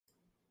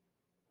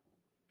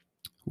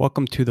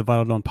Welcome to the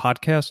Vital Dawn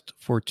podcast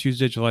for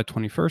Tuesday, July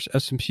 21st.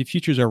 S&P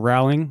futures are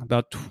rallying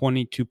about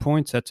 22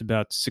 points. That's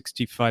about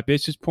 65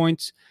 basis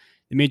points.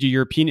 The major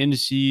European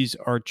indices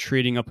are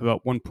trading up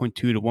about 1.2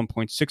 to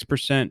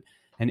 1.6%,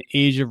 and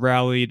Asia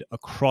rallied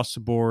across the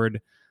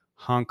board.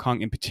 Hong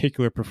Kong in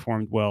particular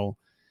performed well.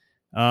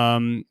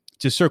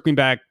 Just circling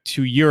back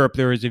to Europe,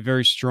 there is a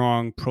very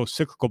strong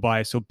pro-cyclical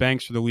bias. So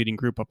banks are the leading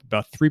group, up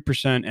about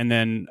 3%, and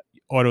then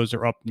autos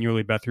are up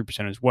nearly about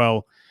 3% as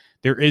well.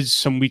 There is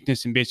some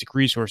weakness in basic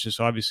resources,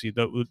 so obviously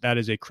that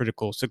is a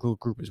critical cyclical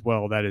group as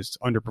well that is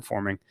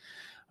underperforming.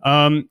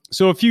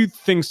 So a few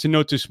things to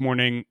note this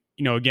morning.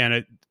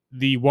 Again,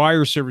 the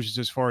wire services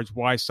as far as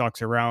why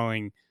stocks are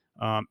rallying.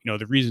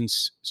 The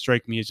reasons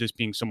strike me as just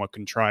being somewhat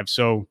contrived.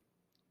 So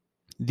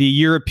the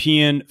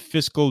European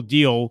fiscal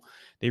deal,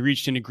 they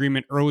reached an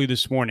agreement early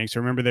this morning.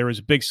 So remember, there was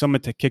a big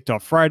summit that kicked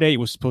off Friday.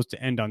 It was supposed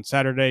to end on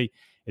Saturday.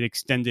 It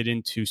extended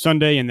into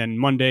Sunday and then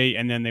Monday,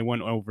 and then they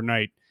went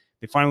overnight.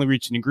 They finally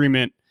reached an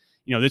agreement.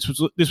 This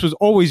was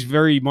always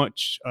very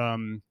much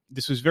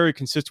this was very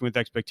consistent with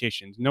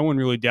expectations. No one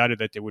really doubted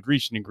that they would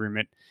reach an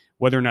agreement,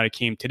 whether or not it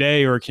came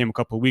today or it came a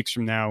couple of weeks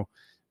from now.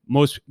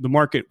 The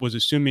market was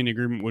assuming an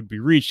agreement would be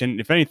reached, and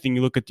if anything,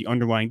 you look at the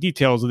underlying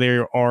details, they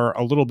are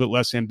a little bit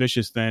less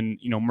ambitious than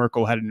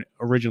Merkel had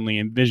originally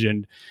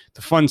envisioned.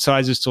 The fund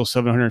size is still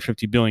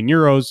 750 billion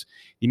euros.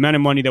 The amount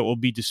of money that will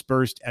be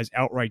dispersed as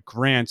outright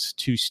grants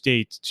to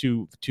states,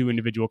 to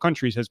individual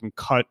countries, has been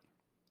cut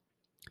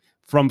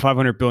from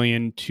 500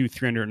 billion to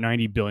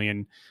 390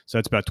 billion. So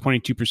that's about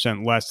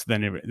 22% less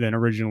than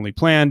originally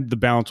planned. The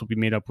balance will be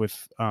made up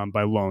with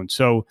by loans.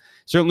 So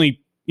certainly,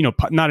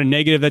 not a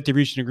negative that they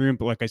reached an agreement,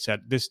 but like I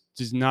said, this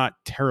is not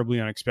terribly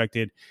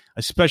unexpected,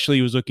 especially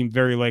it was looking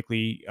very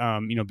likely,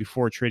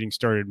 before trading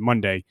started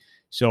Monday.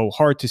 So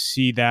hard to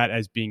see that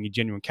as being a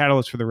genuine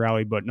catalyst for the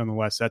rally, but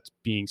nonetheless, that's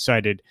being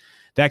cited.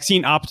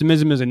 Vaccine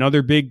optimism is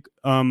another big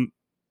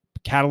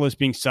catalyst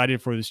being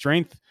cited for the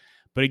strength.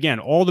 But again,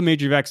 all the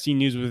major vaccine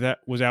news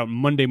was out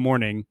Monday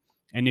morning.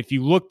 And if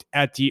you looked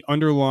at the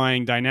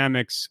underlying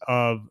dynamics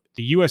of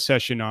the U.S.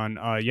 session on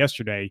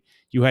yesterday,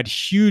 you had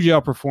huge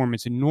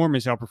outperformance,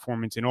 enormous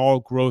outperformance in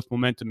all growth,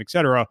 momentum, et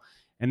cetera.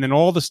 And then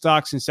all the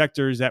stocks and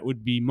sectors that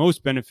would be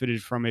most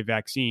benefited from a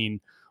vaccine,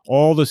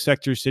 all the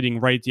sectors sitting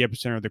right at the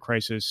epicenter of the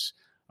crisis,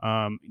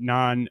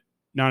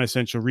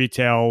 non-essential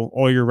retail,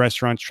 all your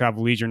restaurants,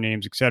 travel, leisure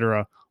names, et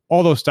cetera,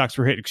 all those stocks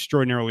were hit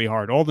extraordinarily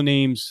hard. All the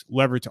names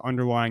levered to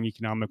underlying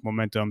economic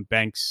momentum,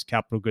 banks,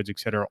 capital goods, et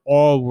cetera,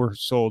 all were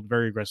sold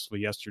very aggressively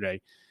yesterday.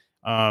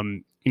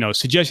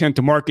 Suggesting that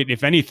the market,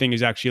 if anything,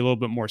 is actually a little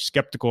bit more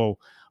skeptical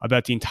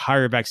about the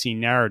entire vaccine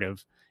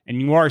narrative.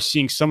 And you are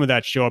seeing some of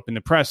that show up in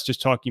the press,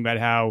 just talking about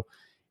how,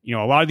 a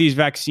lot of these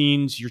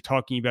vaccines, you're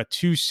talking about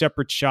 2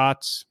 separate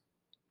shots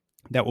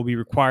that will be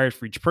required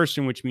for each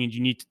person, which means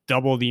you need to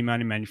double the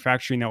amount of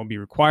manufacturing that will be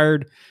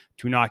required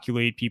to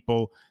inoculate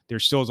people. There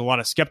still is a lot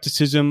of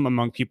skepticism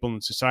among people in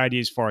society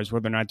as far as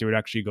whether or not they would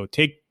actually go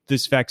take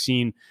this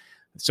vaccine.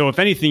 So if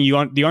anything,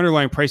 the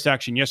underlying price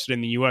action yesterday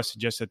in the U.S.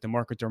 suggests that the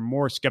markets are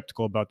more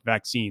skeptical about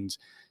vaccines.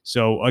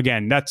 So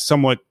again, that's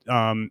somewhat,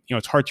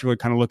 it's hard to really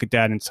kind of look at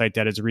that and cite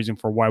that as a reason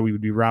for why we would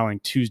be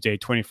rallying Tuesday,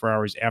 24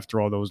 hours after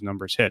all those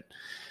numbers hit.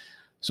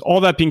 So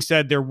all that being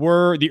said,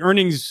 the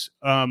earnings,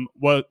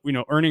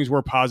 earnings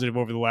were positive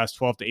over the last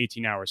 12 to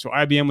 18 hours. So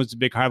IBM was the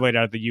big highlight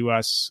out of the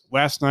U.S.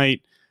 last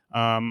night.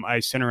 I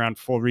sent around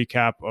full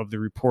recap of the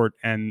report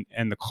and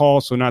the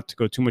call, so not to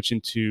go too much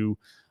into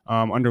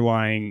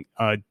underlying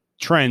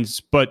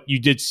trends, but you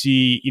did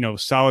see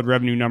solid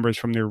revenue numbers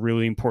from their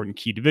really important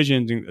key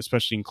divisions,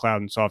 especially in cloud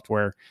and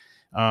software.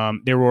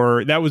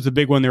 That was the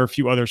big one. There were a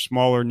few other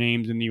smaller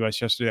names in the U.S.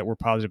 yesterday that were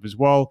positive as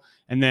well.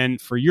 And then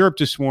for Europe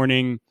this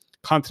morning,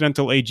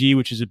 Continental AG,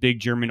 which is a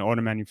big German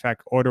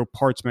auto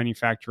parts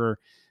manufacturer,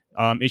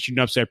 issued an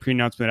upside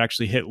pre-announcement that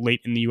actually hit late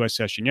in the U.S.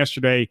 session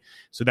yesterday.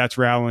 So that's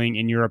rallying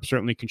in Europe,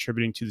 certainly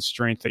contributing to the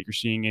strength that you're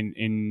seeing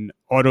in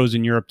autos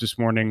in Europe this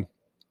morning.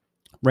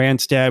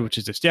 Randstad, which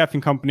is a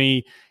staffing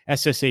company,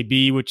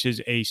 SSAB, which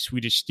is a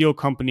Swedish steel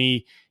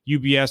company.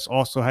 UBS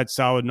also had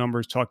solid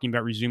numbers talking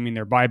about resuming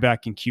their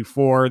buyback in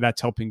Q4.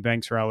 That's helping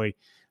banks rally.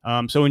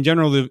 So in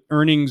general, the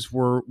earnings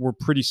were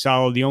pretty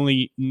solid. The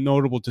only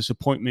notable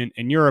disappointment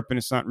in Europe, and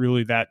it's not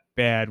really that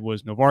bad,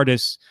 was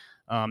Novartis.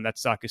 That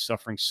stock is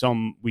suffering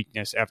some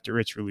weakness after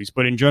its release.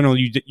 But in general,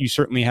 you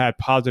certainly had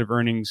positive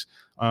earnings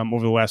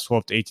over the last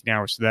 12 to 18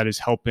 hours. So that is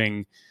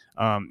helping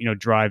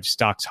drive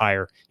stocks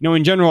higher.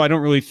 In general, I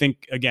don't really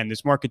think, again,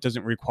 this market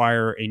doesn't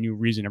require a new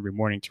reason every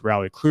morning to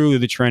rally. Clearly,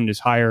 the trend is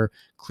higher.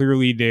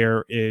 Clearly,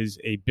 there is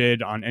a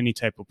bid on any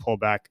type of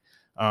pullback.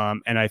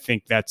 And I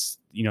think that's,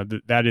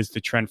 that is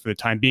the trend for the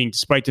time being,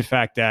 despite the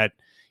fact that,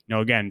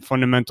 again,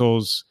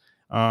 fundamentals,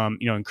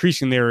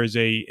 increasing there is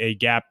a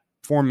gap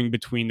forming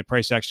between the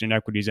price action in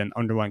equities and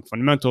underlying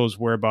fundamentals,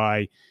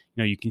 whereby,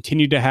 you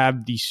continue to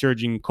have these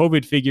surging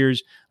COVID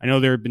figures. I know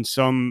there have been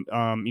some,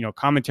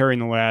 commentary in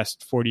the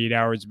last 48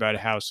 hours about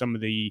how some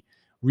of the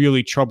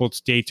really troubled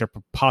states are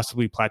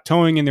possibly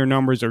plateauing in their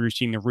numbers, or you're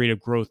seeing the rate of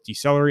growth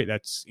decelerate.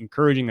 That's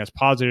encouraging. That's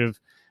positive.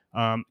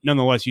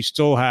 Nonetheless, you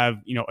still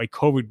have, a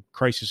COVID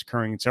crisis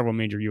occurring in several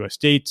major U.S.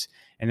 states,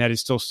 and that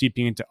is still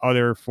seeping into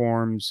other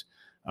forms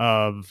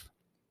of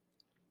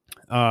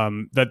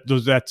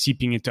that's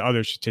seeping into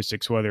other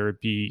statistics, whether it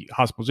be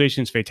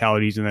hospitalizations,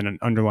 fatalities, and then an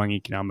underlying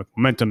economic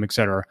momentum, et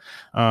cetera.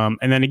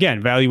 And then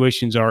again,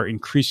 valuations are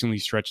increasingly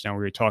stretched now.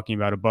 We were talking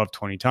about above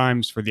 20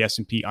 times for the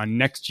S&P on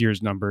next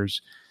year's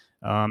numbers.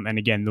 And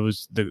again,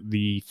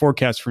 the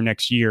forecasts for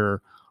next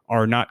year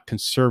are not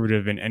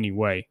conservative in any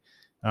way.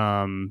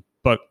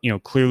 But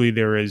clearly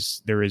there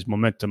is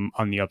momentum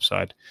on the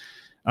upside.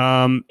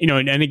 And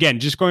again,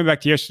 just going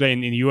back to yesterday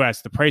in the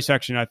U.S., the price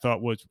action I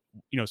thought was,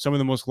 some of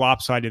the most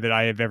lopsided that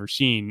I have ever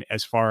seen,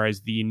 as far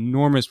as the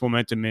enormous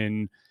momentum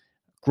in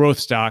growth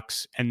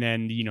stocks, and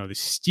then the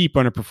steep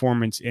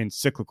underperformance in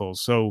cyclicals.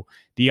 So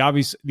the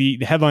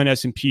headline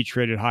S&P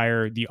traded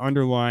higher, the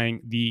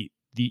underlying the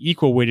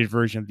equal weighted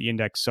version of the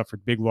index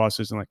suffered big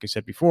losses, and like I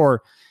said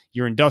before,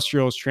 your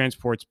industrials,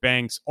 transports,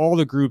 banks, all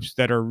the groups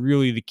that are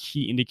really the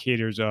key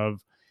indicators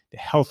of the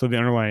health of the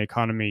underlying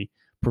economy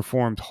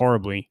performed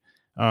horribly.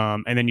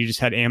 And then you just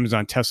had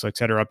Amazon, Tesla, et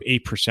cetera, up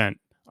 8%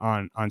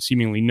 on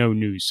seemingly no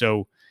news.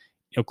 So,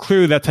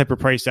 clearly that type of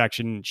price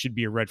action should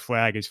be a red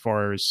flag as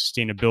far as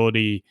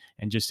sustainability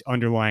and just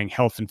underlying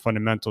health and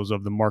fundamentals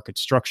of the market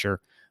structure.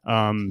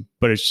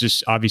 But it's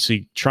just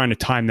obviously trying to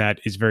time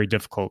that is very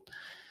difficult.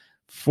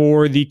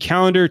 For the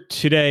calendar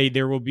today,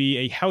 there will be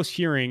a House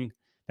hearing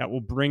that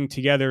will bring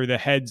together the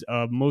heads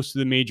of most of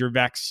the major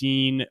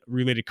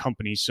vaccine-related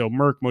companies. So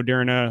Merck,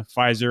 Moderna,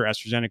 Pfizer,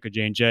 AstraZeneca,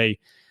 J&J.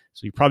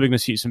 So you're probably going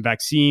to see some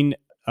vaccine,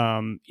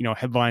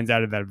 headlines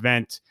out of that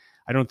event.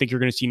 I don't think you're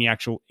going to see any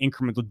actual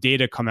incremental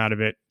data come out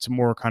of it. It's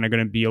more kind of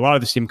going to be a lot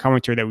of the same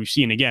commentary that we've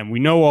seen. Again, we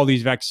know all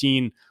these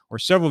vaccine, or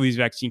several of these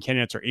vaccine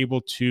candidates, are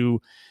able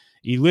to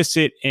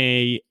elicit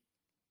a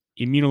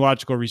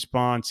immunological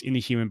response in the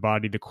human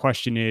body. The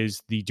question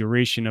is the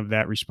duration of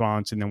that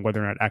response, and then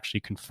whether or not it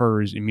actually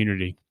confers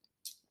immunity.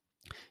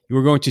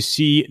 We're going to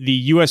see the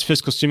U.S.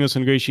 fiscal stimulus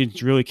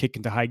negotiations really kick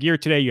into high gear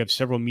today. You have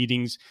several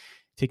meetings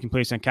taking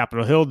place on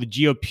Capitol Hill. The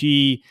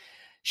GOP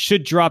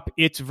should drop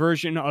its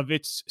version of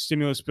its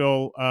stimulus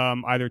bill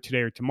either today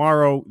or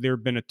tomorrow. There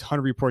have been a ton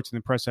of reports in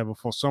the press. I have a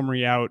full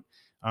summary out.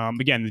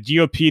 Again, the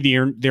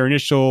GOP, their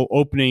initial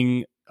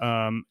opening,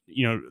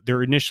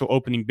 their initial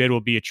opening bid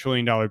will be $1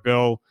 trillion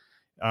bill.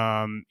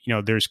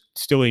 There's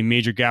still a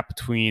major gap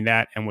between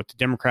that and what the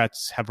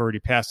Democrats have already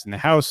passed in the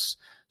House.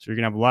 So you're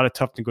going to have a lot of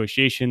tough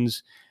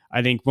negotiations.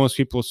 I think most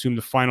people assume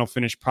the final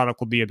finished product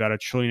will be about $1.5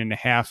 trillion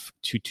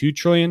to $2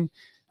 trillion.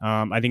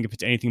 I think if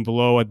it's anything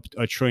below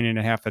 $1.5 trillion,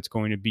 that's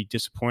going to be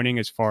disappointing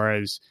as far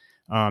as,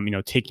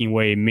 taking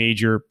away a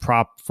major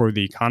prop for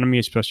the economy,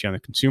 especially on the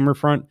consumer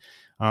front.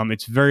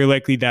 It's very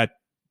likely that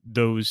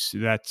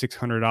that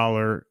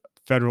 $600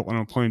 federal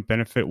unemployment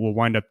benefit will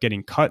wind up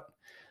getting cut.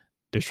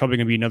 There's probably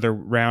going to be another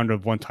round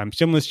of one-time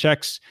stimulus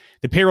checks.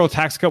 The payroll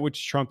tax cut,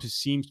 which Trump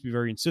seems to be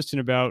very insistent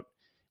about,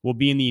 will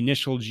be in the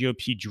initial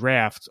GOP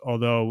draft,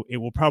 although it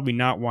will probably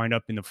not wind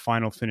up in the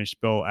final finished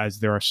bill, as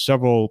there are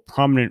several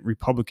prominent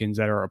Republicans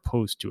that are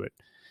opposed to it.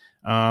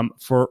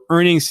 For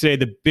earnings today,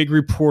 the big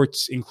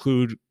reports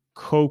include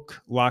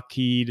Coke,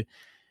 Lockheed,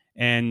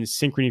 and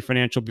Synchrony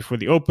Financial before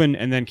the open,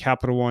 and then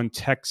Capital One,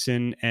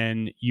 Texan,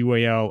 and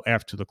UAL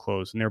after the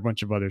close. And there are a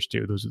bunch of others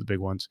too. Those are the big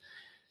ones.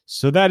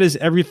 So that is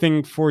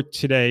everything for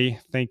today.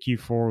 Thank you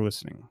for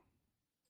listening.